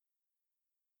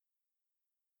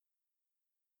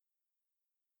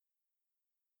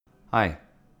Hi,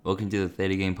 welcome to the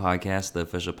Theta Game Podcast, the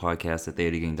official podcast at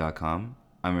ThetaGame.com.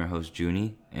 I'm your host,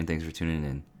 Junie, and thanks for tuning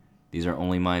in. These are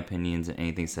only my opinions, and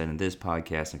anything said in this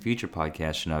podcast and future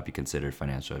podcasts should not be considered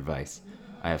financial advice.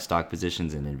 I have stock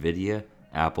positions in NVIDIA,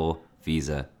 Apple,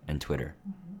 Visa, and Twitter.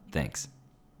 Thanks.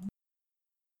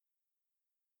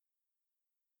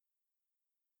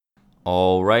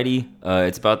 Alrighty,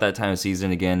 it's about that time of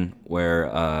season again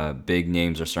where big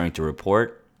names are starting to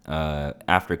report.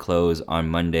 After close on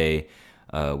Monday,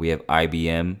 we have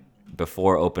IBM.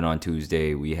 Before open on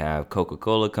Tuesday, we have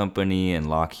Coca-Cola Company and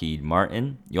Lockheed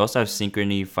Martin. You also have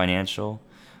Synchrony Financial,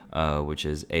 which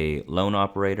is a loan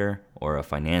operator or a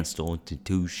financial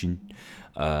institution.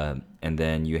 And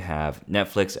then you have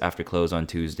Netflix after close on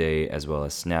Tuesday, as well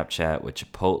as Snapchat with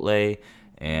Chipotle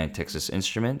and Texas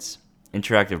Instruments.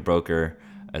 Interactive Broker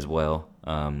as well.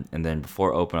 And then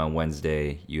before open on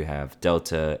Wednesday, you have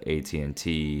Delta,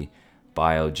 AT&T,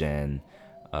 Biogen.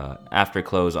 After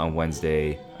close on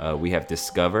Wednesday, we have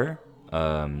Discover.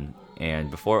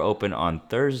 And before open on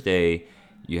Thursday,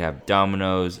 you have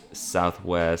Domino's,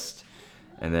 Southwest.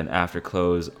 And then after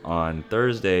close on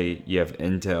Thursday, you have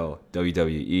Intel,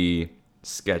 WWE,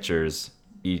 Skechers,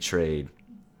 E-Trade,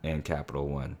 and Capital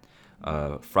One.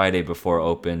 Friday before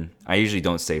open, I usually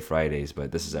don't say Fridays,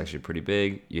 but this is actually pretty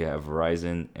big. You have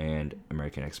Verizon and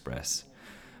American Express.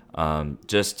 I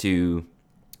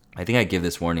think I give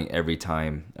this warning every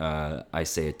time I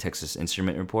say a Texas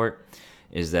Instrument report,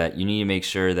 is that you need to make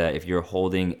sure that if you're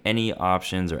holding any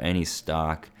options or any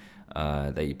stock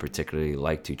that you particularly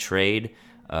like to trade,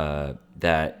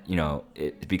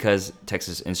 because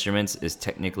Texas Instruments is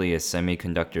technically a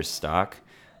semiconductor stock,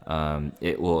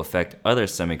 it will affect other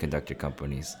semiconductor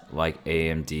companies like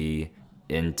AMD,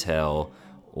 Intel,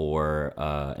 or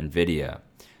NVIDIA.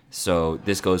 So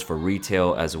this goes for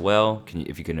retail as well.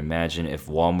 If you can imagine, if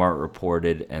Walmart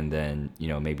reported and then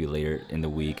maybe later in the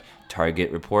week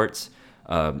Target reports,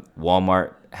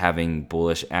 Walmart having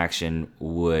bullish action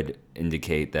would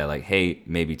indicate that hey,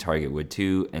 maybe Target would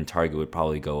too, and Target would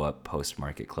probably go up post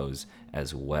market close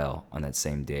as well on that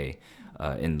same day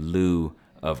in lieu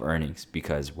of earnings,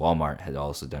 because Walmart had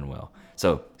also done well.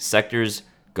 So sectors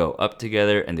go up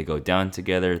together and they go down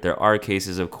together. There are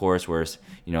cases, of course, where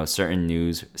certain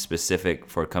news specific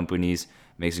for companies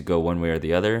makes it go one way or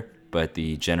the other, but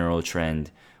the general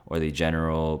trend or the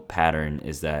general pattern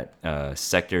is that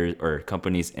sectors or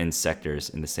companies in sectors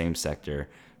in the same sector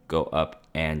go up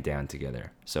and down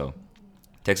together. So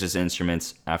Texas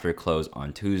Instruments after close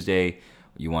on Tuesday,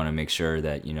 you want to make sure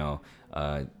that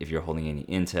if you're holding any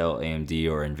Intel, AMD,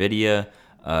 or NVIDIA,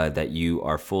 that you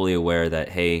are fully aware that,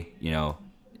 hey,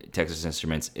 Texas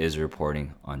Instruments is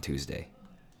reporting on Tuesday.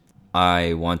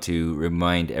 I want to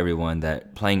remind everyone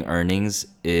that playing earnings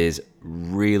is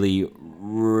really,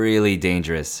 really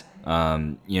dangerous.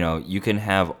 You can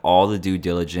have all the due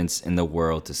diligence in the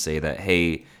world to say that,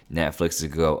 hey, Netflix is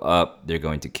going to go up, they're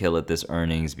going to kill at this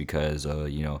earnings because,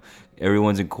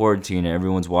 everyone's in quarantine and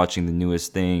everyone's watching the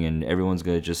newest thing and everyone's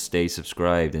going to just stay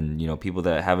subscribed. And, people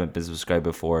that haven't been subscribed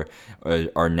before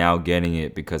are now getting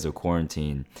it because of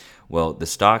quarantine. Well, the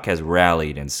stock has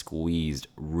rallied and squeezed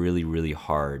really, really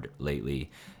hard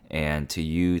lately. And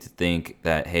to think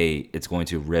that, hey, it's going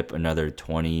to rip another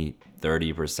 20,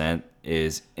 30%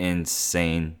 is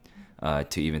insane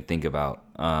to even think about.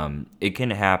 It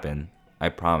can happen. I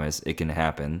promise it can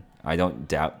happen. I don't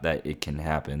doubt that it can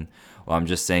happen. What I'm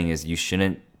just saying is you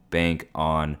shouldn't bank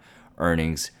on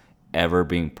earnings ever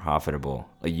being profitable.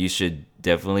 You should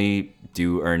definitely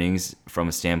do earnings from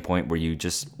a standpoint where you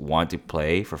just want to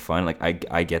play for fun.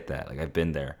 I get that. I've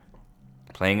been there.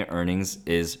 Playing earnings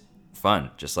is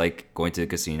fun, just like going to the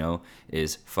casino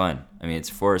is fun. I mean, it's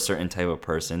for a certain type of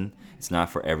person. It's not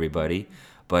for everybody.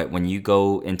 But when you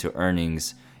go into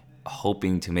earnings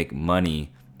hoping to make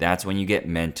money, that's when you get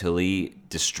mentally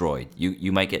destroyed.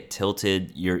 You might get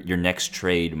tilted. Your next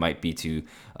trade might be to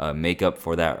make up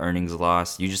for that earnings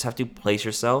loss. You just have to place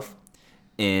yourself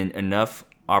in enough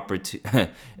opportunities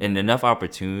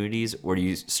where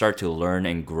you start to learn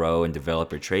and grow and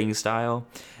develop your trading style.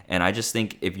 And I just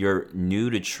think if you're new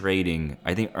to trading,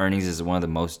 I think earnings is one of the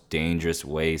most dangerous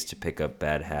ways to pick up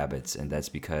bad habits. And that's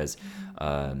because,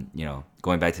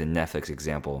 going back to the Netflix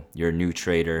example, you're a new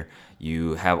trader.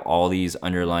 You have all these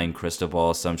underlying crystal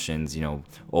ball assumptions. There's going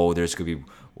to be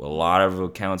a lot of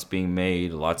accounts being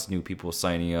made, lots of new people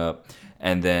signing up.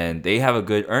 And then they have a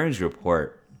good earnings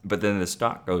report, but then the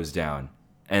stock goes down.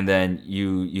 And then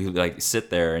you sit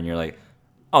there and you're like,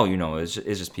 oh, it's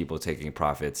just people taking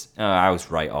profits. I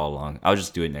was right all along. I'll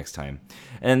just do it next time.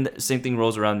 And same thing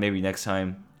rolls around maybe next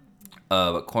time.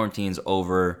 But quarantine's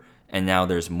over and now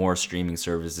there's more streaming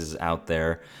services out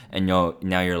there, and now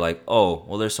you're like, oh,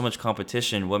 well, there's so much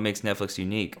competition. What makes Netflix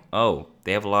unique? Oh,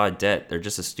 they have a lot of debt. They're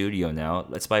just a studio now.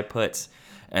 Let's buy puts.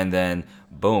 And then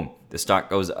boom, the stock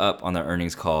goes up on the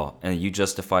earnings call, and you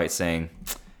justify it saying,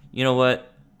 you know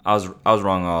what, I was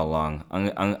wrong all along.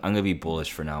 I'm gonna be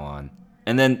bullish from now on.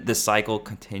 And then the cycle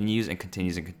continues and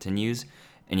continues and continues,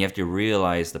 and you have to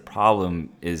realize the problem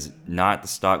is not the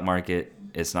stock market,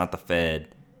 it's not the Fed,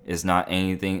 it's not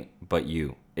anything but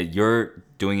you. You're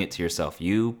doing it to yourself.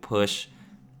 You push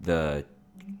the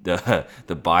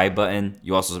the buy button.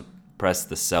 You also press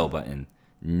the sell button.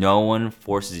 No one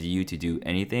forces you to do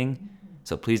anything,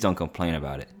 so please don't complain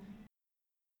about it.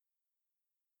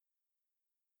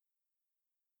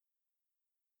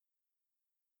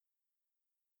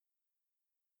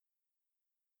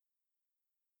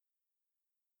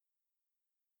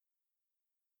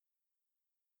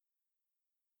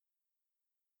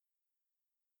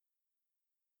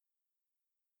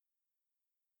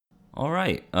 All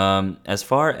right. As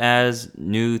far as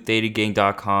new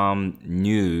ThetaGang.com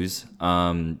news,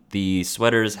 the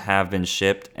sweaters have been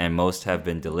shipped and most have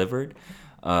been delivered.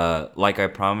 Like I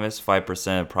promised,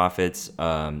 5% of profits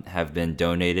have been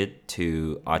donated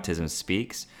to Autism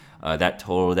Speaks. That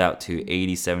totaled out to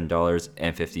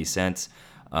 $87.50.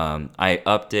 I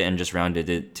upped it and just rounded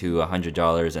it to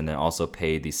 $100, and then also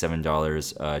paid the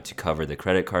 $7 to cover the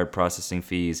credit card processing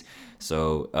fees.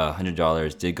 So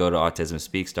 $100 did go to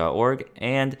autismspeaks.org,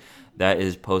 and that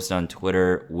is posted on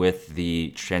Twitter with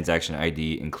the transaction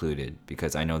ID included,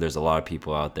 because I know there's a lot of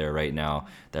people out there right now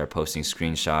that are posting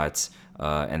screenshots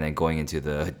and then going into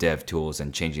the dev tools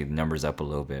and changing the numbers up a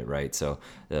little bit, right? So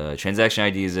the transaction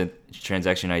ID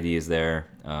is there.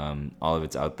 All of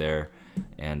it's out there,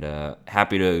 and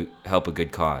happy to help a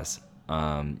good cause.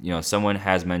 Someone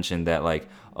has mentioned that, like,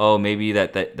 oh, maybe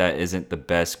that isn't the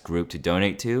best group to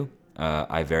donate to.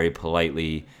 I very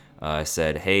politely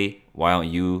said, hey, why don't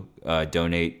you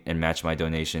donate and match my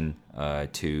donation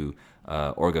to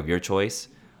org of your choice?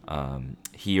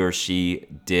 He or she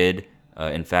did,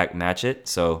 in fact, match it,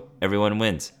 so everyone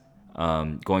wins.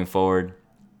 Going forward,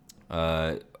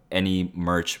 any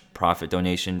merch profit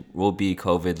donation will be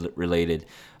COVID related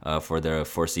for the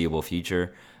foreseeable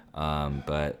future.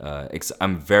 But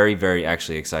I'm very, very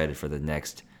actually excited for the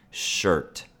next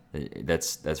shirt.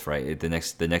 That's right.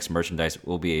 The next merchandise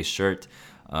will be a shirt.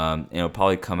 It'll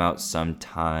probably come out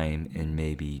sometime in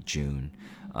maybe June.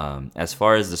 As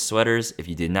far as the sweaters, if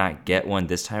you did not get one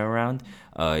this time around,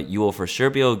 you will for sure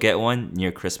be able to get one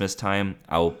near Christmas time.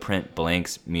 I will print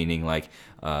blanks, meaning like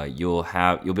you'll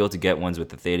be able to get ones with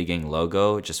the Theta Gang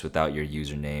logo, just without your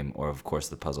username or of course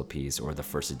the puzzle piece or the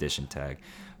first edition tag.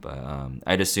 But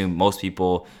I'd assume most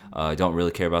people don't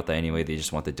really care about that anyway. They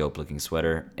just want the dope looking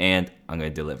sweater, and I'm gonna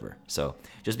deliver. So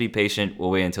just be patient. We'll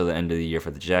wait until the end of the year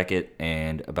for the jacket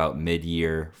and about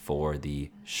mid-year for the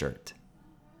shirt.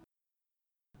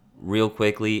 Real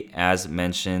quickly, as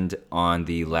mentioned on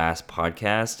the last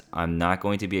podcast, I'm not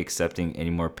going to be accepting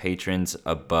any more patrons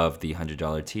above the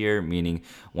 $100 tier, meaning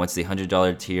once the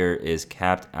 $100 tier is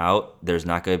capped out, there's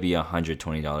not going to be a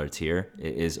 $120 tier.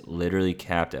 It is literally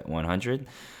capped at 100.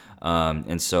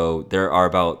 And so there are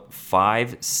about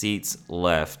 5 seats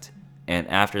left. And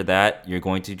after that, you're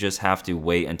going to just have to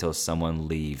wait until someone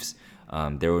leaves.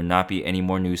 There will not be any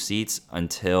more new seats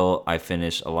until I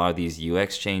finish a lot of these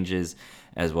UX changes,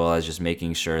 as well as just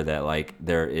making sure that like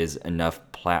there is enough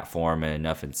platform and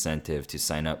enough incentive to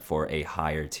sign up for a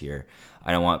higher tier.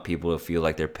 I don't want people to feel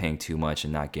like they're paying too much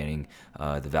and not getting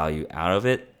the value out of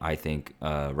it. I think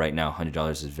right now $100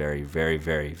 is very, very,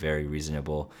 very, very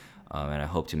reasonable, and I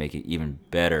hope to make it even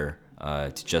better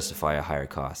to justify a higher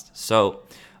cost. So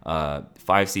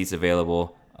 5 seats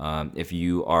available. If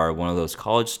you are one of those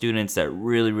college students that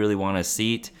really, really want a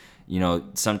seat,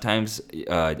 sometimes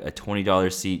a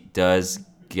 $20 seat does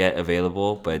get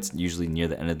available, but it's usually near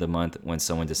the end of the month when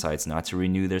someone decides not to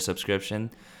renew their subscription.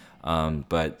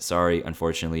 But sorry,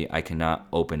 unfortunately, I cannot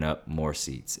open up more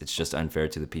seats. It's just unfair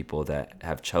to the people that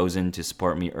have chosen to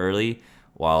support me early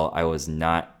while I was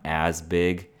not as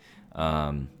big.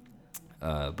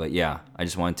 But yeah, I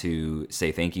just want to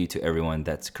say thank you to everyone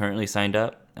that's currently signed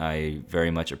up. I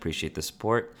very much appreciate the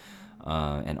support.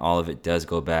 And all of it does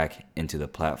go back into the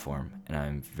platform, and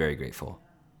I'm very grateful.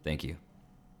 Thank you.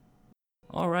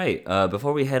 All right.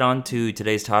 Before we head on to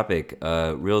today's topic,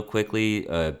 real quickly,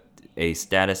 a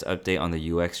status update on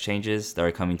the UX changes that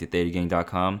are coming to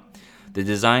ThetaGang.com. The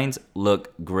designs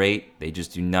look great. They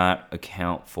just do not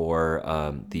account for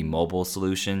the mobile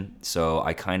solution. So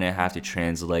I kind of have to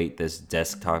translate this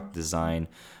desktop design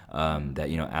that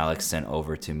Alex sent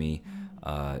over to me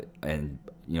and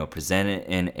present it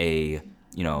in a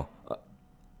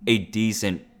a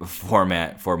decent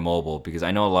format for mobile, because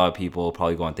I know a lot of people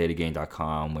probably go on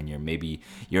ThetaGain.com when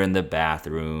you're in the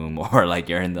bathroom or like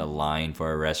you're in the line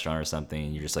for a restaurant or something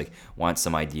and you just like want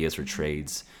some ideas for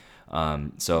trades.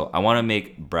 So I want to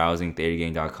make browsing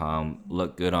ThetaGain.com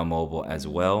look good on mobile as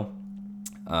well,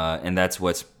 and that's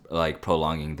what's like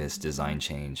prolonging this design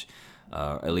change,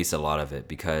 at least a lot of it,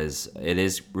 because it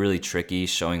is really tricky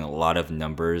showing a lot of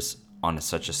numbers on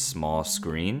such a small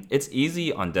screen. It's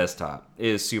easy on desktop, it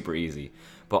is super easy,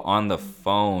 but on the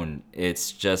phone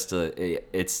it's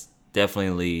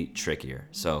definitely trickier.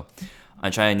 So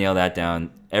I'm trying to nail that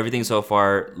down. Everything so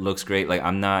far looks great. Like,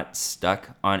 I'm not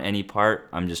stuck on any part.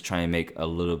 I'm just trying to make a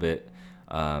little bit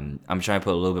I'm trying to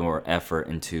put a little bit more effort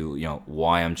into,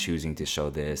 why I'm choosing to show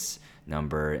this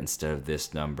number instead of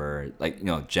this number, like,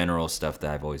 general stuff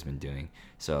that I've always been doing.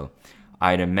 So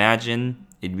I'd imagine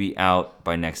it'd be out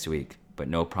by next week, but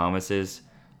no promises.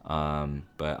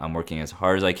 But I'm working as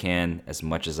hard as I can, as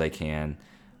much as I can.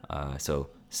 So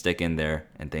stick in there,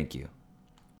 and thank you.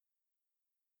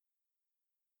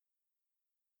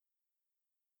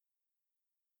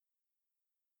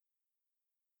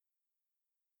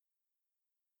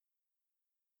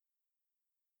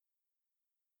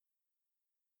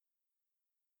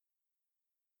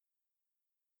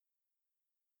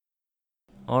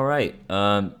 All right.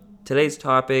 Today's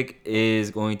topic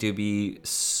is going to be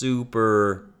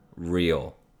super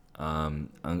real.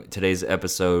 Today's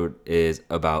episode is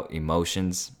about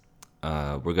emotions.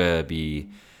 We're going to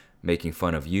be making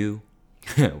fun of you.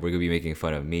 We're going to be making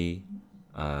fun of me.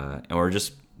 And we're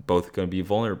just both going to be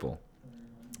vulnerable.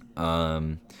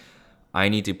 I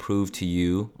need to prove to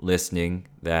you, listening,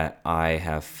 that I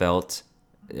have felt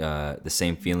the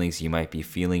same feelings you might be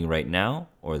feeling right now,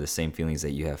 or the same feelings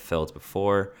that you have felt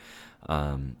before.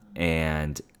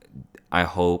 And I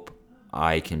hope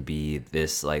I can be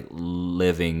this like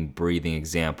living, breathing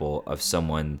example of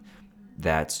someone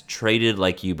that's traded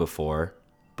like you before,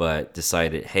 but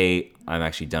decided, hey, I'm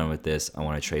actually done with this. I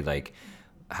want to trade like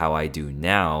how I do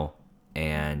now.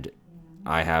 And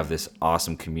I have this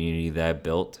awesome community that I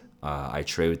built. I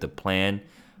trade with the plan.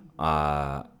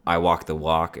 I walk the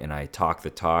walk and I talk the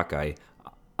talk.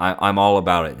 I'm all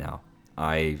about it now.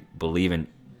 I believe in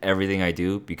everything I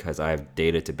do because I have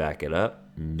data to back it up.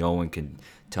 No one can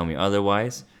tell me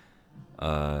otherwise.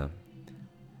 But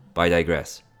I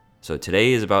digress. So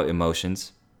today is about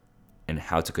emotions and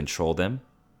how to control them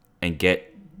and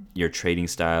get your trading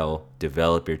style,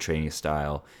 develop your trading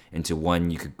style into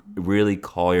one you could really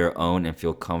call your own and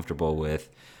feel comfortable with.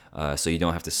 So you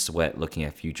don't have to sweat looking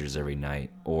at futures every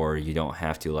night, or you don't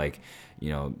have to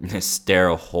stare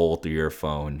a hole through your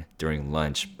phone during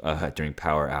lunch, during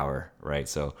power hour, right?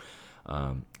 So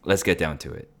let's get down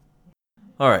to it.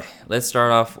 All right, let's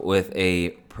start off with a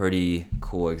pretty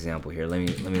cool example here. Let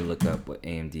me look up what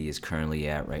AMD is currently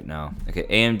at right now. Okay,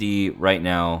 AMD right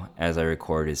now, as I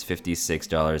record, is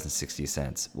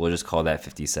 $56.60. We'll just call that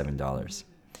 $57.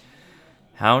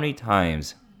 How many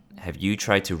times have you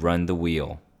tried to run the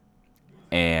wheel?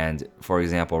 And for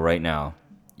example, right now,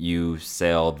 you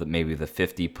sell maybe the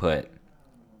 50 put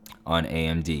on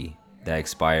AMD that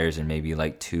expires in maybe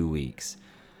like 2 weeks.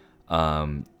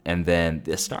 And then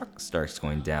the stock starts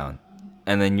going down.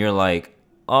 And then you're like,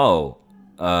 oh,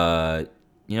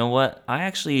 you know what? I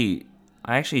actually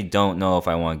don't know if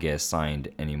I want to get assigned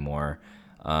anymore.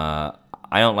 I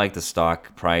don't like the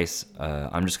stock price.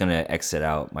 I'm just gonna exit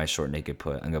out my short naked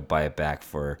put. I'm gonna buy it back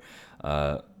for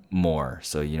more.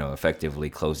 So effectively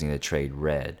closing the trade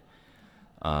red.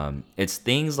 It's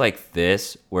things like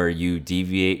this where you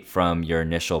deviate from your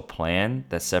initial plan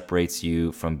that separates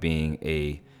you from being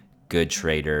a good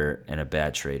trader and a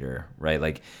bad trader, right?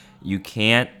 Like, you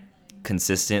can't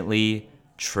consistently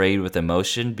trade with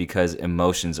emotion because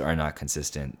emotions are not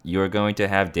consistent. You're going to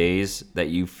have days that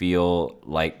you feel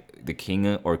like the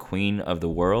king or queen of the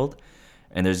world,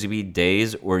 and there's going to be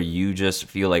days where you just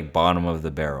feel like bottom of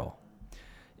the barrel.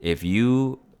 If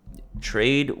you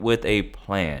trade with a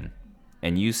plan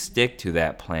and you stick to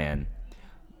that plan,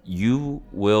 you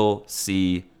will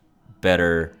see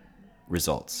better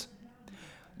results.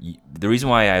 The reason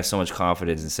why I have so much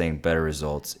confidence in saying better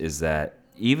results is that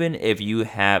even if you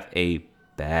have a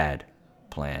bad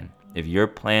plan, if your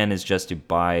plan is just to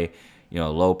buy,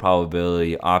 low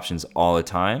probability options all the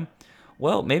time,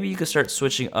 well, maybe you could start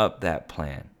switching up that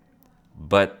plan.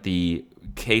 But the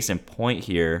case in point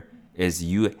here is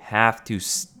you have to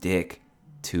stick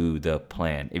to the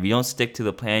plan. If you don't stick to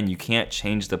the plan, you can't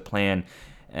change the plan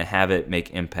and have it make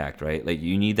impact, right? Like,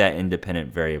 you need that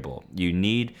independent variable. You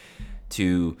need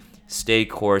to stay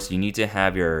course. You need to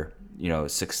have your,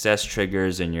 success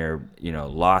triggers and your,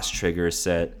 loss triggers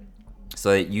set.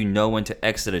 so that you know when to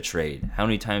exit a trade. How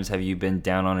many times have you been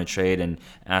down on a trade and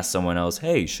asked someone else,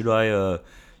 "Hey, should I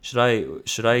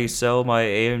sell my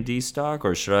AMD stock,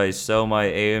 or should I sell my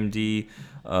AMD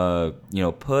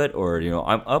put, or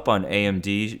I'm up on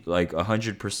AMD like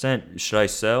 100%. Should I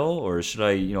sell, or should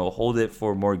I hold it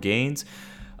for more gains?"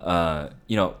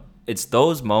 It's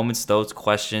those moments, those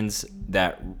questions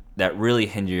that really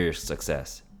hinder your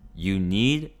success. You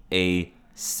need a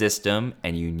system,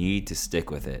 and you need to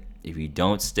stick with it. If you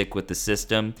don't stick with the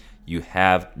system, you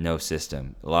have no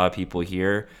system. A lot of people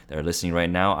here that are listening right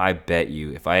now, I bet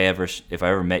you, if I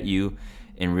ever met you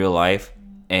in real life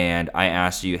and I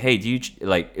asked you, "Hey, do you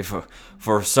like if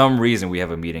for some reason we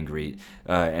have a meet and greet,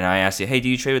 and I asked you, "Hey, do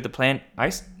you trade with the plan?"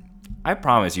 I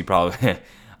promise you probably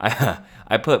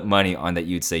I put money on that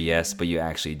you'd say yes, but you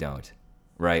actually don't,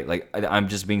 right? Like I'm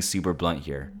just being super blunt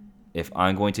here. If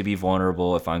I'm going to be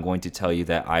vulnerable, if I'm going to tell you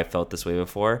that I felt this way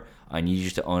before, I need you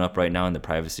to own up right now in the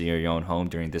privacy of your own home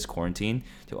during this quarantine,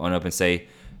 to own up and say,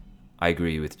 "I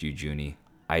agree with you, Junie.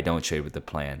 I don't trade with the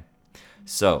plan."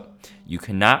 So you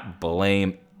cannot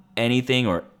blame anything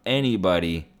or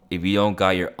anybody if you don't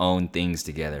got your own things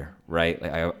together, right?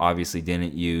 Like I obviously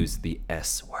didn't use the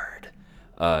S word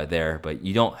there, but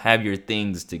you don't have your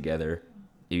things together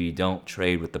if you don't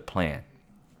trade with the plan.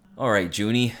 All right,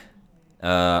 Junie.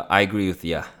 I agree with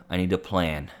you. I need a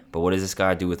plan. But what does this got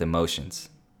to do with emotions?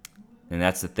 And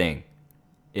that's the thing.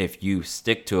 If you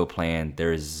stick to a plan,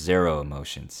 there is zero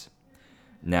emotions.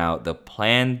 Now, the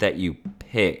plan that you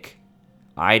pick,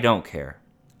 I don't care.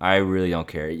 I really don't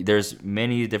care. There's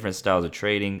many different styles of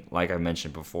trading, like I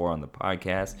mentioned before on the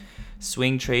podcast.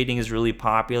 Swing trading is really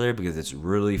popular because it's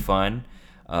really fun.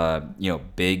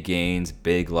 Big gains,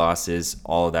 big losses,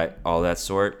 all that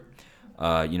sort.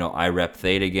 I rep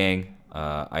Theta Gang.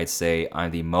 I'd say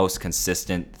I'm the most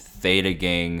consistent Theta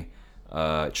Gang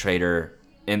trader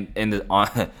in the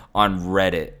on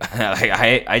Reddit.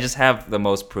 Like I just have the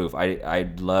most proof.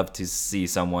 I'd love to see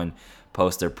someone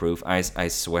post their proof. I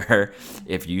swear,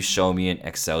 if you show me an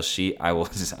Excel sheet, I'm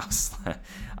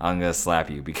gonna slap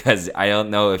you, because I don't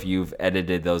know if you've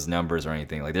edited those numbers or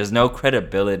anything. Like there's no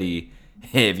credibility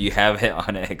if you have it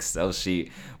on an Excel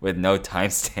sheet with no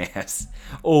timestamps.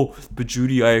 "Oh, but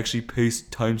Judy, I actually paste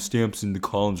timestamps in the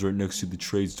columns right next to the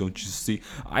trades. Don't you see?"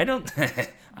 I don't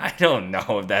I don't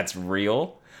know if that's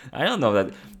real. I don't know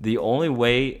that the only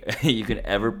way you can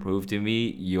ever prove to me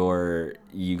your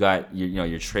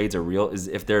trades are real is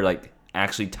if they're like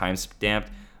actually timestamped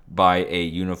by a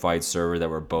unified server that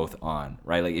we're both on,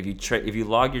 right? Like if you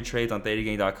log your trades on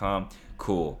thetagang.com,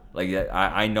 cool. Like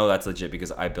I know that's legit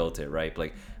because I built it, right?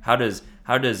 Like how does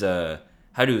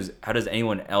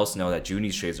anyone else know that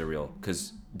Junie's trades are real?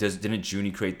 Because didn't Junie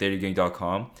create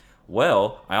thetagang.com?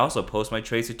 Well, I also post my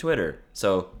trades to Twitter,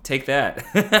 so take that.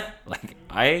 Like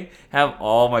I have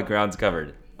all my grounds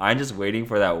covered. I'm just waiting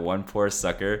for that one poor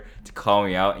sucker to call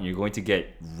me out, and you're going to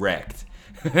get wrecked.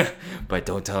 But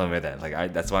don't tell him that.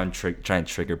 Like that's why I'm trying to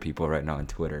trigger people right now on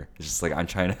Twitter. It's just like I'm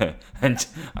trying to.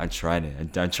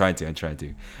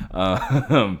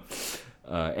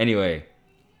 Anyway,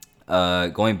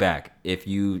 going back, if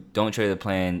you don't trade the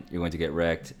plan, you're going to get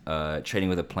wrecked. Trading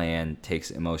with a plan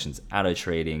takes emotions out of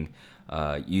trading.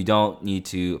 You don't need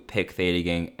to pick Theta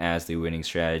Gang as the winning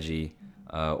strategy,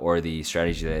 or the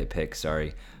strategy that I pick.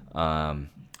 Sorry.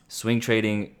 Swing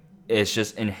trading is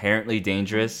just inherently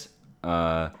dangerous.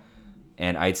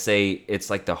 And I'd say it's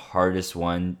like the hardest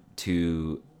one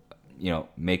to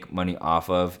make money off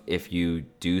of if you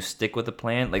do stick with the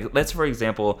plan. Like let's, for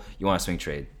example, you want to swing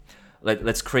trade.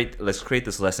 Let's create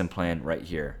this lesson plan right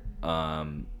here.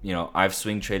 I've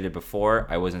swing traded before.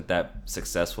 I wasn't that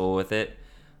successful with it.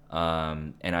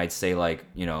 And I'd say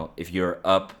if you're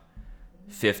up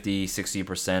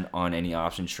 50-60% on any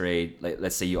option trade,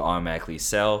 let's say you automatically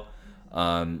sell,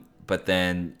 but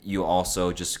then you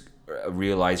also just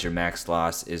realize your max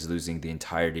loss is losing the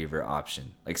entirety of your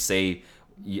option. Like say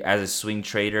as a swing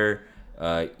trader,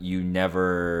 you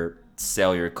never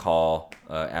sell your call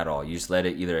at all. You just let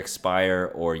it either expire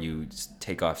or you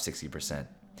take off 60%.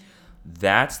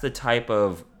 That's the type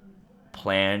of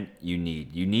plan you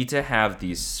need. You need to have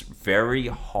these very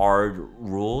hard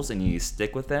rules and you need to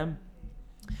stick with them.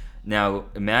 Now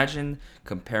imagine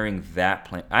comparing that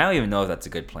plan. I don't even know if that's a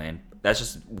good plan. That's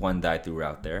just one that I threw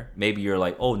out there. Maybe you're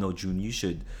like, "Oh no, June, you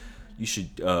should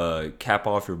cap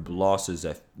off your losses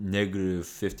at negative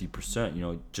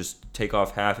 50%. Just take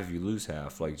off half if you lose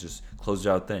half. Like just close it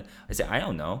out then." I say, I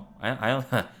don't know. I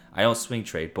don't I don't swing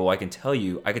trade, but I can tell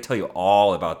you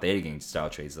all about Theta Gang style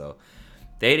trades though.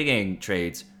 Theta Gang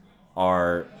trades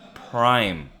are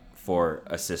prime for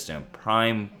a system,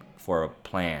 prime for a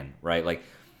plan, right? Like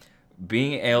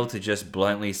being able to just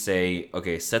bluntly say,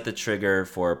 okay, set the trigger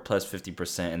for plus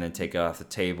 50% and then take it off the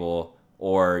table,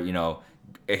 or,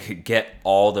 get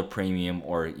all the premium,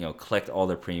 or, collect all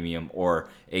the premium, or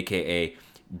AKA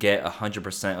get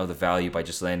 100% of the value by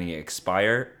just letting it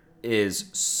expire is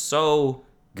so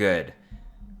good.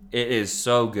 It is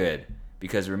so good.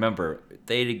 Because remember,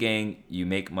 Theta Gang, you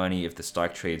make money if the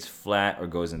stock trades flat or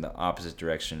goes in the opposite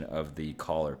direction of the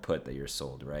call or put that you're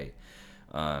sold, right?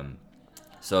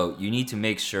 So you need to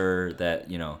make sure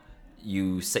that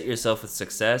you set yourself with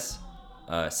success,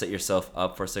 set yourself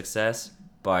up for success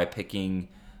by picking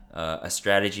a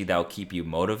strategy that will keep you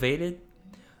motivated.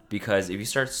 Because if you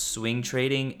start swing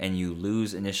trading and you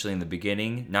lose initially in the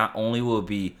beginning, not only will it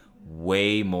be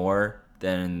way more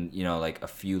than like a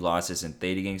few losses in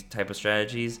Theta Gang type of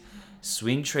strategies,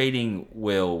 swing trading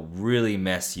will really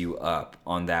mess you up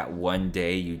on that one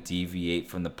day you deviate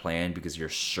from the plan because you're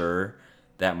sure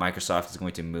that Microsoft is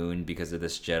going to moon because of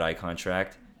this Jedi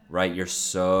contract, right? You're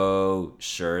so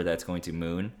sure that's going to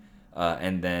moon,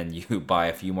 and then you buy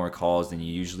a few more calls than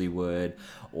you usually would,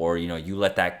 or you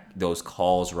let those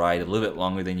calls ride a little bit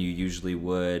longer than you usually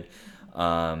would,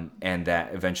 and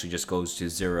that eventually just goes to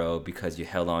zero because you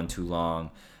held on too long.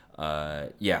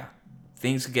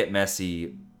 Things could get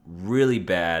messy really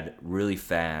bad, really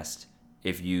fast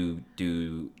if you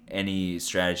do any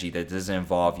strategy that doesn't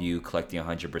involve you collecting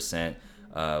 100%.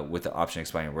 With the option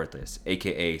expiring worthless,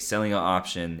 aka selling an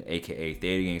option, aka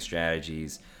Theta Gang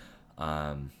strategies.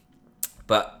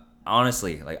 But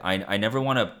honestly, like I never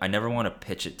want to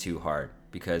pitch it too hard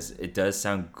because it does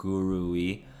sound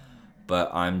guru-y,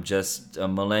 but I'm just a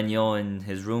millennial in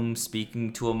his room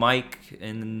speaking to a mic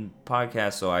in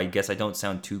podcast, so I guess I don't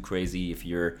sound too crazy if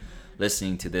you're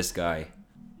listening to this guy.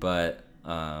 But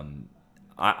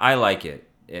I like it.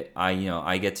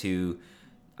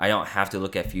 I don't have to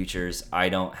look at futures. I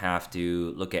don't have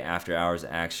to look at after hours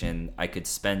action. I could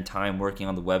spend time working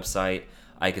on the website.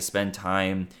 I could spend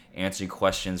time answering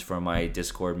questions from my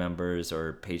Discord members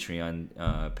or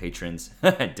Patreon patrons,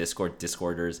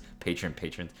 Discorders,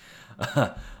 patrons.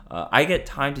 I get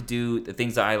time to do the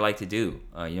things that I like to do.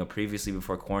 Previously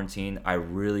before quarantine, I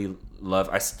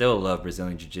still love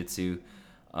Brazilian Jiu-Jitsu.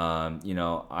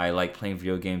 I like playing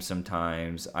video games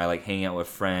sometimes. I like hanging out with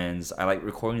friends. I like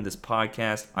recording this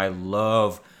podcast. I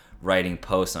love writing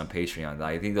posts on Patreon.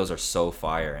 I think those are so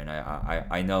fire, and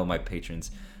I know my patrons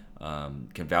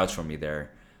can vouch for me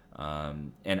there.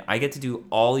 And I get to do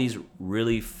all these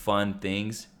really fun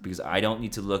things because I don't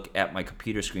need to look at my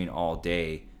computer screen all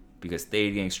day, because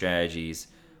Theta Gang strategies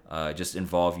just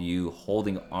involve you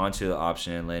holding onto the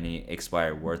option and letting it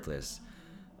expire worthless.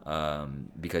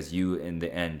 Because you in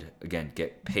the end again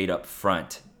get paid up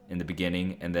front in the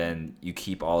beginning, and then you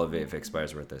keep all of it if it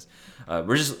expires worthless.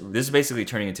 This is basically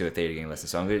turning into a Theta Gang lesson,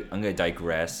 so I'm gonna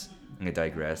digress.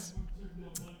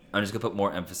 I'm just gonna put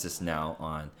more emphasis now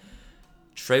on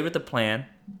trade with the plan.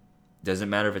 Doesn't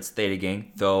matter if it's Theta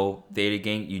Gang, though Theta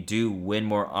Gang you do win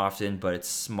more often, but it's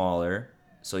smaller,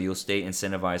 so you'll stay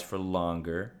incentivized for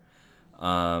longer.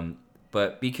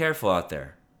 But be careful out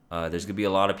there. There's going to be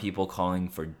a lot of people calling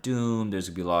for doom. There's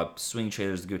going to be a lot of swing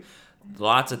traders.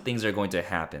 Lots of things are going to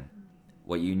happen.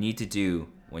 What you need to do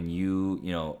when you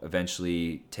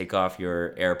eventually take off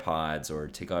your AirPods or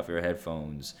take off your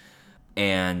headphones,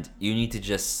 and you need to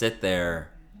just sit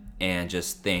there and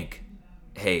just think,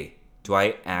 hey, do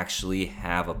I actually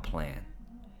have a plan?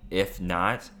 If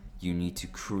not, you need to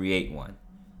create one.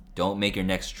 Don't make your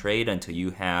next trade until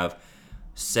you have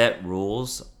set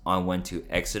rules on when to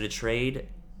exit a trade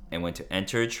and when to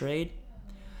enter a trade,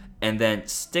 and then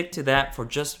stick to that for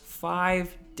just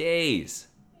 5 days.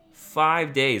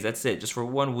 5 days, that's it, just for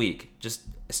 1 week. Just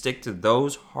stick to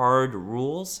those hard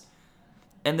rules,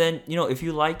 and then if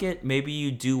you like it, maybe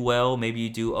you do well, maybe you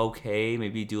do okay,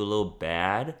 maybe you do a little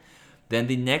bad. Then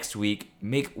the next week,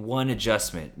 make one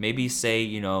adjustment. Maybe say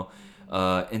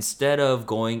instead of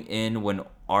going in when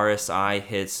RSI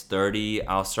hits 30,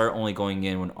 I'll start only going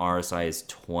in when RSI is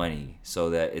 20, so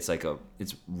that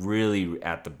it's really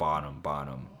at the bottom,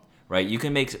 right? You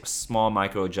can make small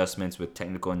micro adjustments with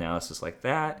technical analysis like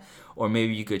that, or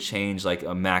maybe you could change like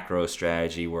a macro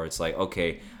strategy where it's like,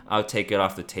 okay, I'll take it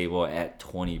off the table at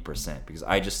 20% because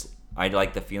I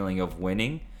like the feeling of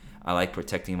winning. I like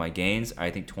protecting my gains.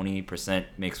 I think 20%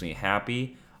 makes me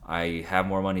happy. I have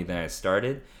more money than I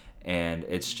started, and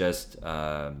it's just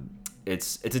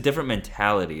it's a different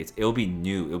mentality. It'll be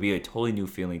new. It'll be a totally new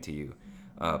feeling to you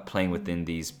playing within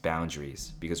these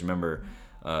boundaries. Because remember,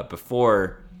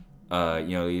 before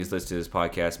you listen to this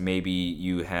podcast, maybe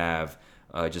you have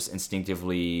just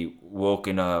instinctively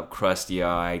woken up, crusty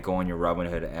eye, go on your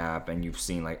Robinhood app, and you've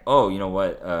seen like, oh, you know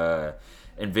what?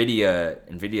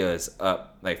 Nvidia is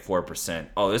up like 4%.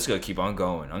 Oh, this is gonna keep on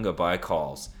going. I'm gonna buy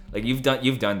calls. Like you've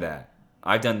done that.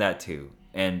 I've done that too.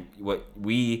 And what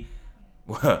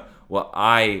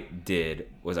I did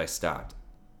was I stopped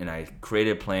and I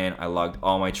created a plan. I logged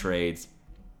all my trades,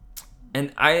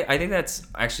 and I think that's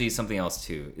actually something else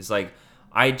too. It's like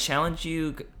I challenge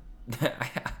you.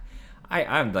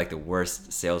 I'm like the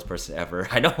worst salesperson ever.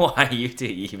 I don't want you to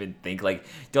even think like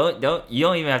don't you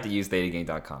don't even have to use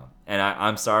thetagang.com. And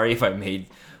I'm sorry if I made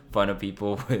fun of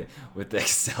people with the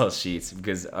Excel sheets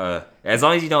because as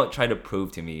long as you don't try to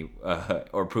prove to me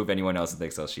or prove anyone else with the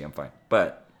Excel sheet, I'm fine.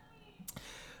 But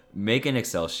make an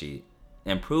Excel sheet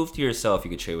and prove to yourself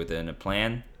you could trade within a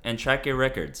plan and track your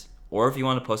records. Or if you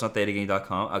want to post on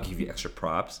thetagang.com, I'll give you extra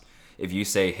props. If you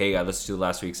say, hey, I listened to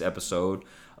last week's episode,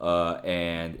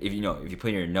 and if you put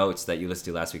in your notes that you listened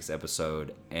to last week's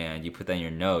episode and you put that in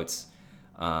your notes,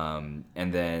 and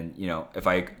then, if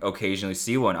I occasionally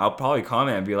see one, I'll probably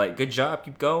comment and be like, good job,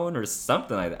 keep going, or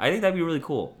something like that. I think that'd be really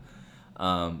cool.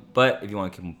 But if you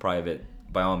want to keep them private,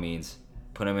 by all means,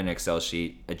 put them in an Excel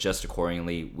sheet, adjust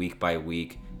accordingly week by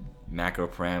week, macro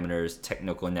parameters,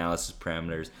 technical analysis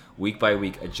parameters, week by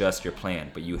week, adjust your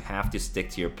plan. But you have to stick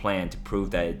to your plan to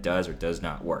prove that it does or does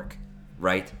not work,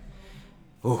 right?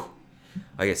 Ooh,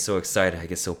 I get so excited. I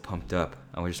get so pumped up.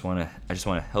 I just want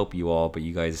to help you all, but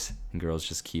you guys and girls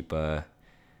just keep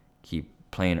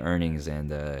playing earnings,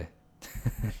 and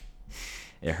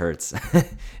it hurts.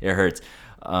 It hurts.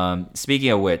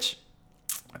 Speaking of which,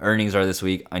 earnings are this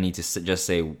week. I need to just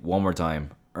say one more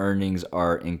time. Earnings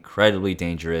are incredibly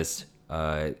dangerous.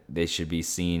 They should be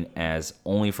seen as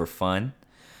only for fun.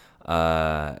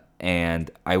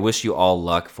 And I wish you all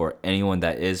luck for anyone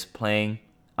that is playing.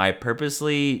 I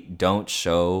purposely don't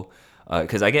show,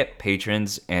 because I get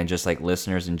patrons and just like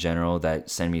listeners in general that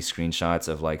send me screenshots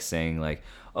of like saying like,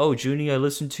 oh, Junie, I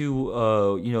listened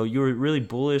to, you were really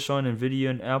bullish on Nvidia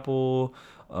and Apple,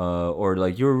 or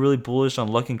like you were really bullish on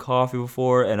Luckin Coffee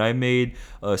before, and I made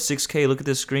 6K. Look at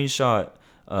this screenshot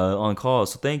on call.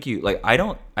 So thank you. Like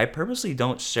I purposely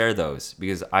don't share those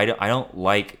because I don't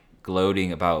like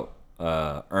gloating about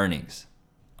earnings.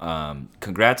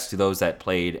 Congrats to those that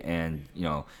played and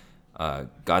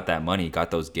got that money,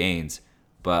 got those gains.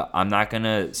 But I'm not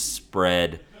gonna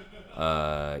spread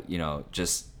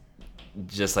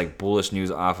just like bullish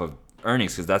news off of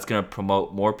earnings because that's gonna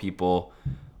promote more people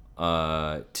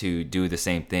to do the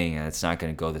same thing, and it's not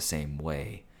gonna go the same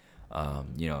way.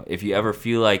 If you ever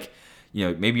feel like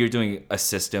maybe you're doing a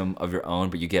system of your own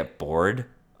but you get bored,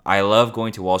 I love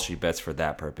going to Wall Street Bets for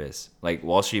that purpose. Like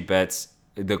Wall Street Bets,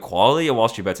 the quality of Wall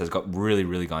Street Bets has got really,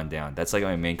 really gone down. That's like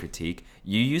my main critique.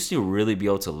 You used to really be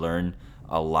able to learn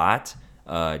a lot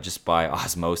just by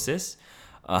osmosis.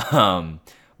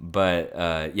 But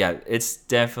yeah, it's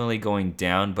definitely going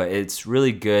down, but it's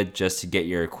really good just to get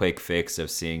your quick fix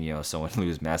of seeing someone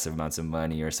lose massive amounts of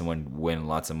money or someone win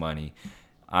lots of money.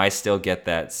 I still get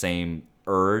that same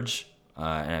urge,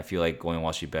 and I feel like going to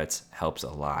Wall Street Bets helps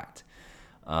a lot.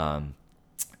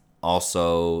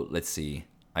 Also, let's see.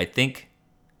 I think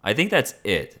that's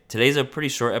it. Today's a pretty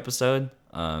short episode.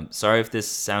 Sorry if this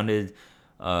sounded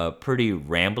pretty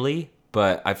rambly,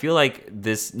 but I feel like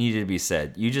this needed to be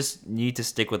said. You just need to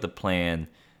stick with the plan.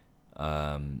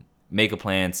 Make a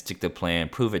plan, stick to the plan,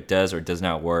 prove it does or does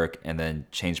not work, and then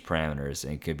change parameters.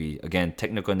 And it could be, again,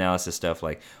 technical analysis stuff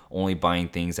like only buying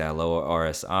things at a lower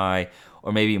RSI,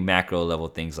 or maybe macro level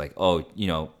things like,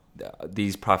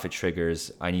 these profit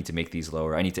triggers, I need to make these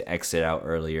lower. I need to exit out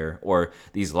earlier. Or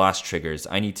these loss triggers,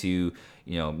 I need to,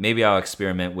 maybe I'll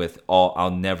experiment with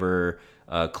I'll never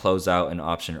close out an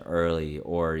option early.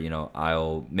 Or,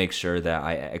 I'll make sure that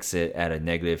I exit at a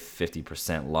negative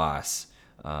 50% loss.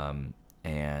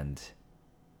 And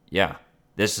yeah,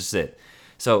 this is it.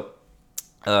 So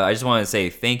I just want to say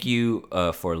thank you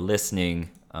for listening.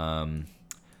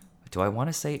 Do I want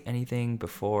to say anything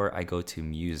before I go to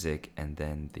music and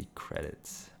then the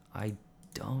credits? I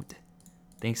don't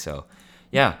think so.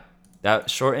 Yeah, that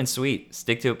short and sweet.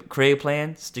 Create a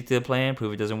plan, stick to the plan,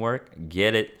 prove it doesn't work,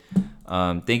 get it.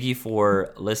 Thank you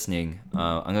for listening.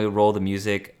 I'm going to roll the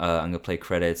music. I'm going to play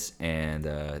credits, and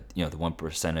the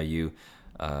 1% of you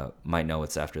might know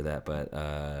what's after that.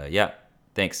 But yeah,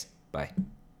 thanks. Bye.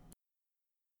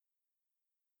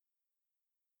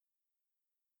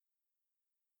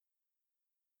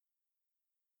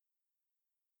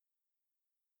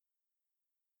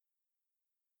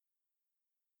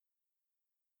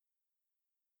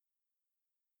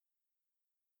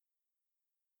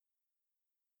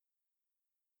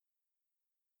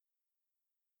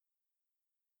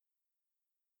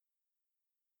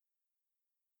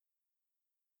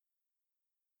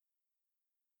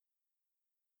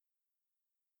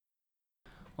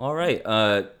 All right.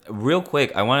 Real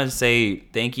quick, I wanted to say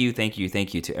thank you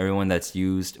to everyone that's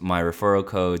used my referral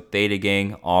code Theta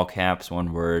Gang, all caps,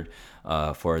 one word,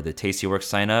 for the Tastyworks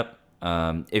sign up.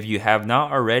 If you have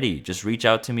not already, just reach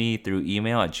out to me through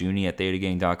email at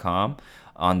junie@thetagang.com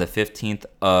on the 15th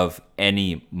of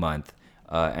any month.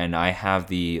 And I have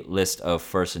the list of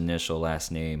first initial,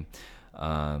 last name.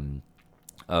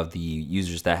 Of the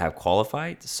users that have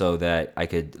qualified, so that I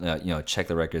could check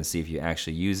the record and see if you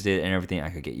actually used it and everything. I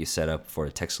could get you set up for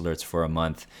text alerts for a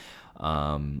month,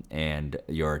 and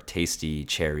your tasty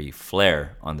cherry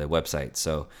flair on the website.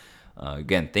 So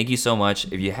again, thank you so much.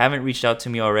 If you haven't reached out to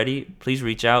me already, please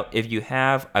reach out. If you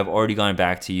have, I've already gone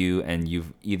back to you and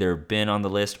you've either been on the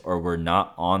list or were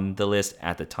not on the list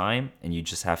at the time, and you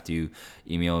just have to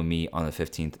email me on the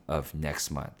 15th of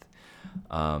next month.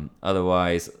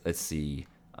 Otherwise, let's see.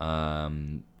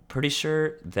 Pretty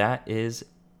sure that is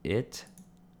it.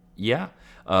 Yeah.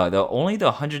 The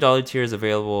 $100 tier is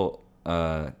available. You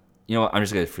know what? I'm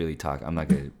just gonna freely talk. I'm not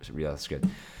gonna read out the script.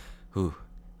 Whew.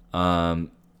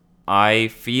 I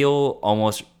feel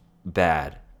almost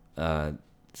bad.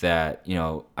 That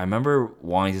I remember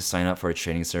wanting to sign up for a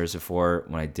trading service before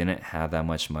when I didn't have that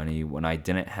much money, when I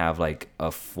didn't have like a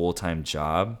full-time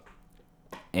job,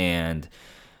 and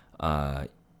I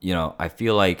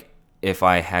feel like if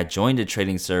I had joined a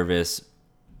trading service,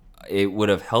 it would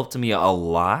have helped me a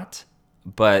lot.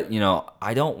 But,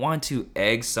 I don't want to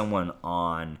egg someone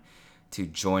on to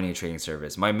join a trading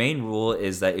service. My main rule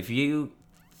is that if you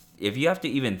have to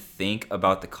even think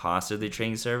about the cost of the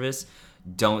trading service,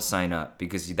 don't sign up,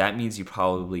 because that means you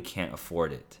probably can't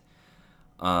afford it.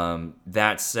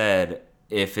 That said,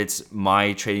 if it's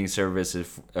my trading service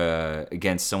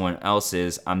against someone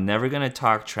else's, I'm never going to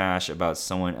talk trash about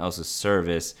someone else's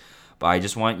service, but I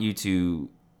just want you to,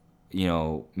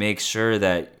 make sure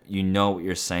that you know what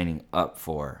you're signing up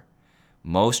for.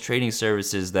 Most trading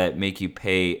services that make you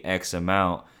pay X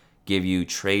amount give you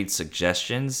trade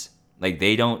suggestions. Like,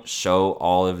 they don't show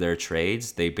all of their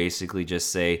trades. They basically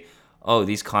just say, oh,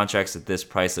 these contracts at this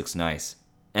price looks nice.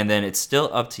 And then it's still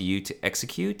up to you to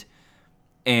execute.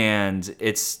 And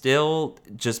it's still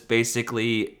just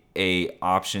basically a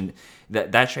option.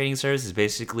 That trading service is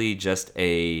basically just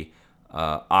a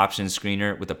option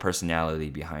screener with a personality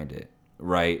behind it,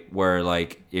 right? Where,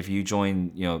 like, if you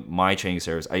join my trading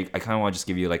service, I kind of want to just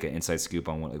give you like an inside scoop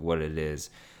on what it is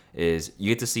you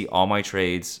get to see all my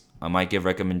trades. I might give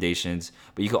recommendations,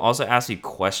 but you can also ask me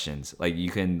questions. Like,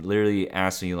 you can literally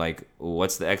ask me like,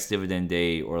 what's the X dividend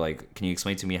day, or like, can you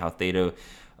explain to me how theta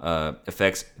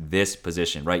affects this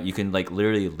position, right? You can like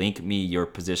literally link me your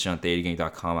position on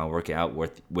thetagang.com. I'll work it out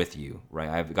with you, right?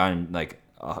 I've gotten like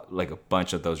a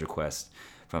bunch of those requests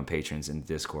from patrons in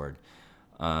Discord.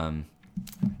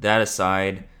 That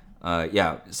aside,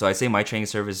 so I say my training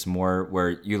service is more where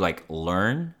you like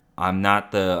learn. I'm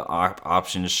not the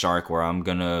option shark where I'm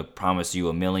gonna promise you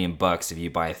 $1 million if you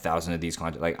buy 1,000 of these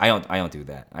contracts. Like, I don't do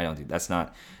that. That's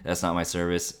not my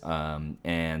service.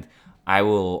 And I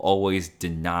will always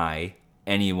deny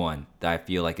anyone that I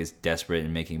feel like is desperate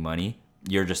and making money.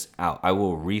 You're just out. I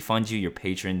will refund you your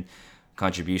patron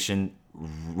contribution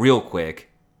real quick,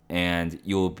 and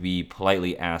you'll be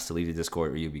politely asked to leave the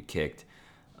Discord or you'll be kicked.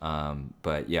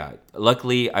 But yeah,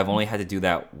 luckily I've only had to do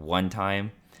that one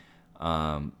time.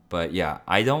 But yeah,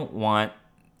 I don't want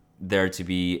there to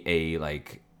be a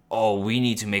like, oh, we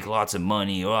need to make lots of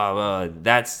money. Blah, blah.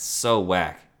 That's so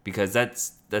whack, because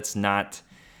that's not.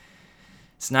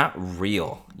 It's not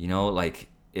real, like,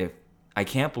 if I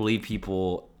can't believe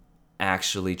people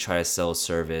actually try to sell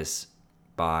service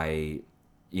by,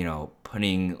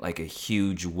 putting like a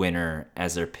huge winner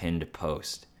as their pinned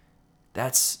post.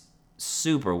 That's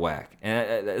super whack.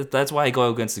 And that's why I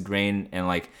go against the grain, and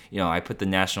like, I put the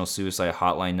National Suicide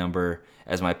Hotline number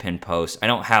as my pinned post. I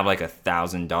don't have like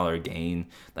 $1,000 gain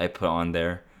that I put on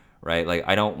there, right? Like,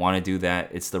 I don't want to do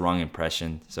that. It's the wrong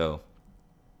impression. So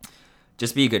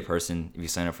just be a good person if you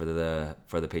sign up for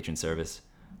the patron service.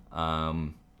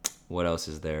 What else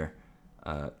is there?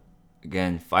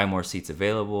 Again, 5 more seats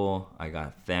available. I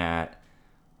got that.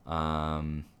 I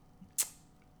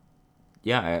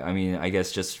mean, I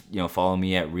guess just follow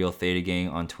me at Real Theta Gang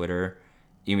on Twitter.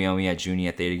 Email me at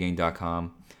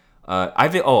junie@thetagang.com.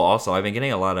 I've been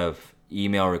getting a lot of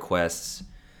email requests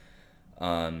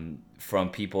from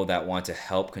people that want to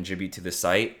help contribute to the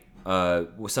site.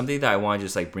 Something that I want to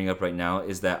just like bring up right now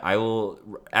is that I will,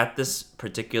 at this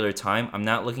particular time, I'm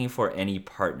not looking for any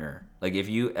partner. Like, if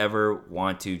you ever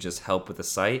want to just help with the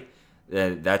site,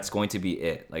 that's going to be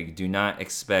it. Like, do not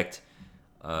expect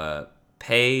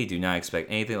pay, do not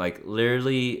expect anything. Like,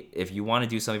 literally, if you want to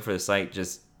do something for the site,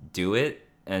 just do it.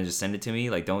 and just send it to me.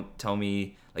 Like, don't tell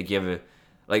me like you have a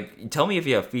like. Tell me if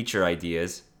you have feature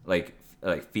ideas, like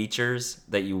features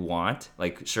that you want.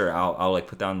 Like, sure, I'll like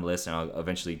put that on the list and I'll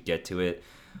eventually get to it.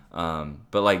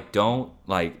 But like, don't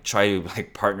like try to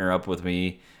like partner up with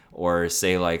me or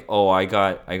say like, oh, I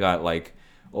got like,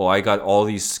 oh, I got all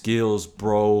these skills,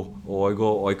 bro.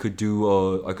 Oh, I could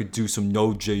do some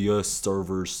Node.js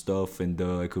server stuff, and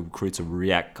I could create some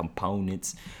React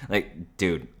components. Like,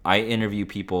 dude, I interview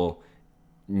people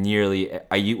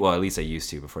well, at least I used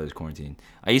to before this quarantine.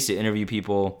 I used to interview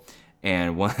people,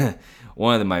 and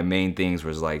one of my main things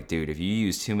was like, dude, if you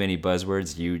use too many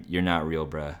buzzwords, you're not real,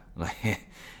 bruh. Like,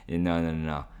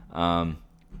 no.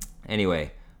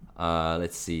 Anyway,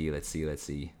 let's see.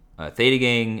 Theta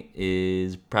Gang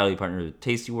is proudly partnered with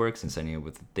Tastyworks, and signing up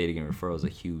with Theta Gang referral is a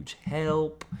huge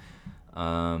help.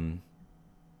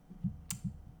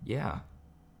 Yeah,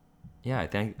 I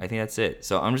think that's it.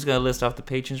 So I'm just gonna list off the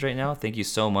patrons right now. Thank you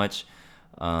so much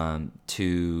to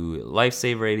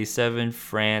Lifesaver87,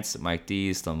 France, Mike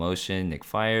D, Slow Motion, Nick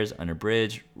Fires,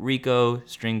 Underbridge, Rico,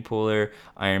 String Puller,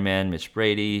 Iron Man, Mitch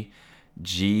Brady,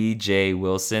 GJ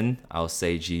Wilson. I'll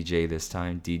say GJ this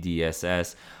time.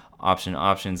 DDSS.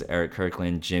 Options, Eric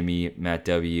Kirkland, Jimmy, Matt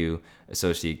W,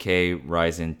 Associate K,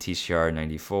 Ryzen, TCR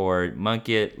 94,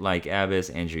 Munkit, Like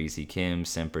Abbas, Andrew EC Kim,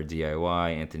 Semper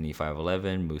DIY, Anthony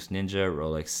 511, Moose Ninja,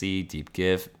 Rolex C, Deep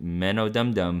Gift, Menno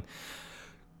Dum Dum,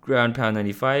 Ground Pound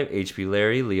 95, HP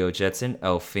Larry, Leo Jetson,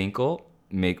 L Finkel,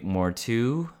 Make More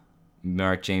 2,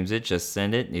 Mark James It, Just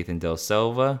Send It, Nathan Del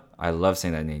Selva. I love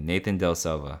saying that name, Nathan Del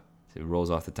Selva. It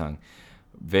rolls off the tongue.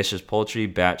 Vicious Poultry,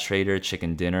 Bat Trader,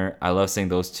 Chicken Dinner. I love saying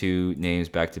those two names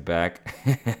back to back.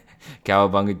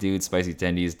 Cowabunga Dude, Spicy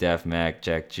Tendies, Daft Mac,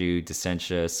 Jack Jew,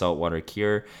 Descentia, Saltwater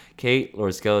Cure, Kate,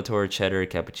 Lord Skeletor, Cheddar,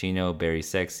 Cappuccino, Barry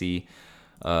Sexy,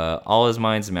 All His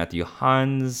Minds, Matthew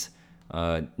Hans,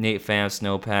 Nate Pham,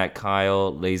 Snowpack,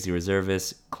 Kyle, Lazy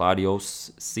Reservist,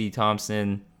 Claudios C.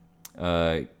 Thompson,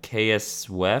 KS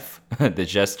Wef, The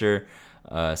Jester,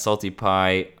 Salty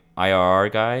Pie,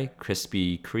 IRR Guy,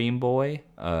 Crispy Cream Boy,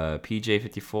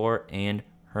 PJ54, and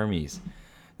Hermes.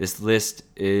 This list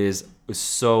is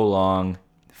so long.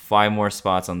 5 more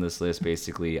spots on this list,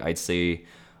 basically. I'd say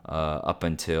up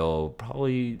until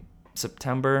probably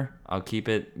September. I'll keep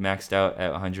it maxed out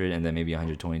at 100, and then maybe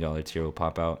 $120 tier will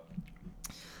pop out.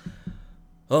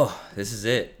 Oh, this is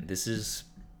it. This is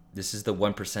the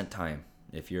 1% time.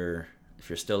 If you're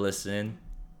still listening,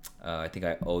 I think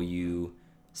I owe you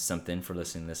something for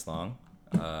listening this long.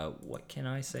 What can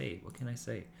I say?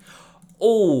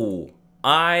 Oh,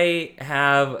 I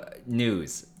have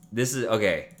news. This is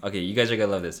okay. You guys are gonna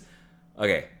love this.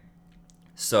 Okay,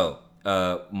 so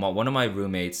one of my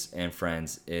roommates and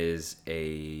friends is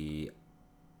I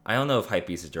don't know if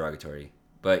hypebeast is derogatory,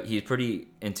 but he's pretty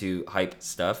into hype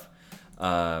stuff.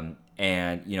 And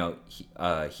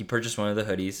he purchased one of the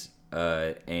hoodies.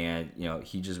 And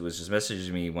he was just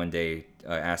messaging me one day,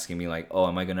 asking me like, oh,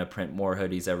 am I gonna print more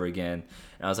hoodies ever again?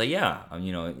 And I was like, yeah,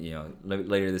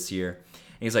 later this year.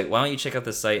 And he's like, why don't you check out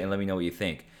the site and let me know what you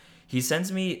think? He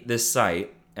sends me this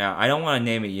site. I don't want to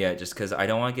name it yet, just because I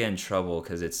don't want to get in trouble,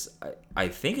 because I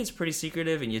think it's pretty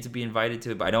secretive and you have to be invited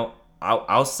to it. But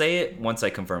I'll say it once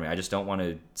I confirm it. I just don't want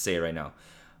to say it right now.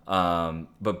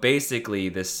 But basically,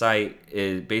 this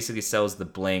site basically sells the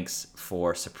blanks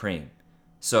for Supreme.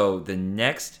 So the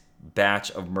next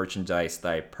batch of merchandise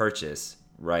that I purchase,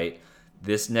 right?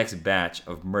 This next batch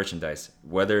of merchandise,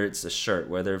 whether it's a shirt,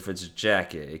 whether if it's a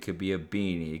jacket, it could be a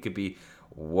beanie, it could be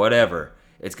whatever.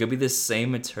 It's going to be the same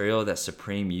material that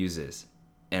Supreme uses.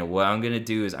 And what I'm going to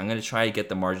do is I'm going to try to get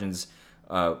the margins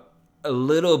a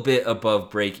little bit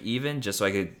above break even, just so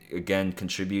I could, again,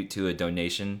 contribute to a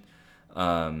donation,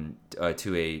 to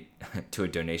a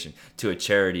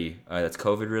charity that's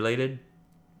COVID related.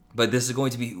 But this is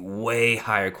going to be way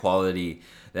higher quality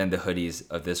than the hoodies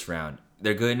of this round.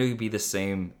 They're going to be the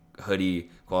same hoodie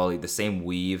quality, the same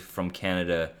weave from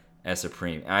Canada as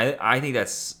Supreme. And I think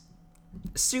that's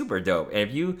super dope.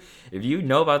 And if you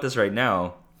know about this right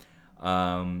now,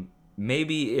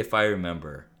 maybe if I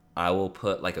remember, I will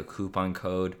put like a coupon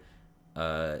code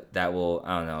that will,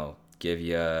 I don't know, give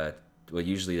you well,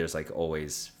 usually there's like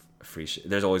always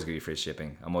there's always going to be free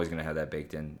shipping. I'm always going to have that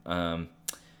baked in.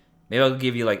 Maybe I'll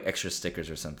give you like extra stickers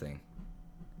or something.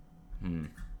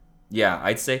 Yeah,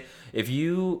 I'd say if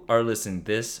you are listening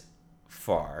this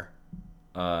far,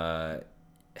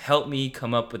 help me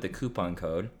come up with a coupon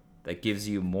code that gives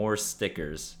you more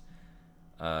stickers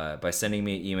by sending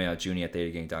me an email at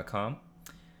juni@thetagang.com.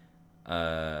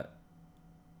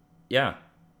 Yeah,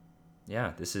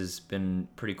 this has been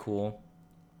pretty cool.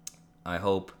 I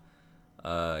hope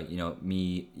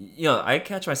I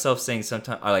catch myself saying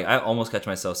sometimes, I almost catch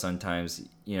myself sometimes,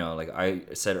 like I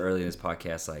said earlier in this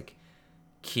podcast, like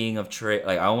king of trade,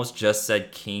 like I almost just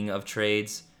said king of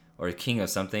trades or king of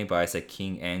something, but I said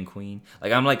king and queen.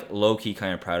 Like I'm like low key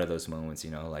kind of proud of those moments,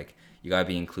 like you gotta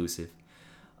be inclusive.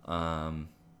 Um,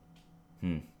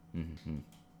 hmm, hmm, hmm. hmm.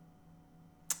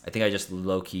 I think I just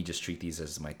low key just treat these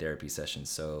as my therapy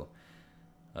sessions. So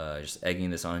just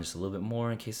egging this on just a little bit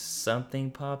more in case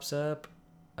something pops up.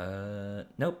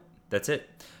 Nope, that's it.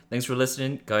 Thanks for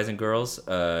listening, guys and girls.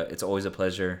 It's always a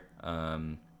pleasure.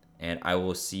 And I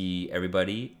will see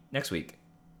everybody next week.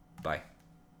 Bye.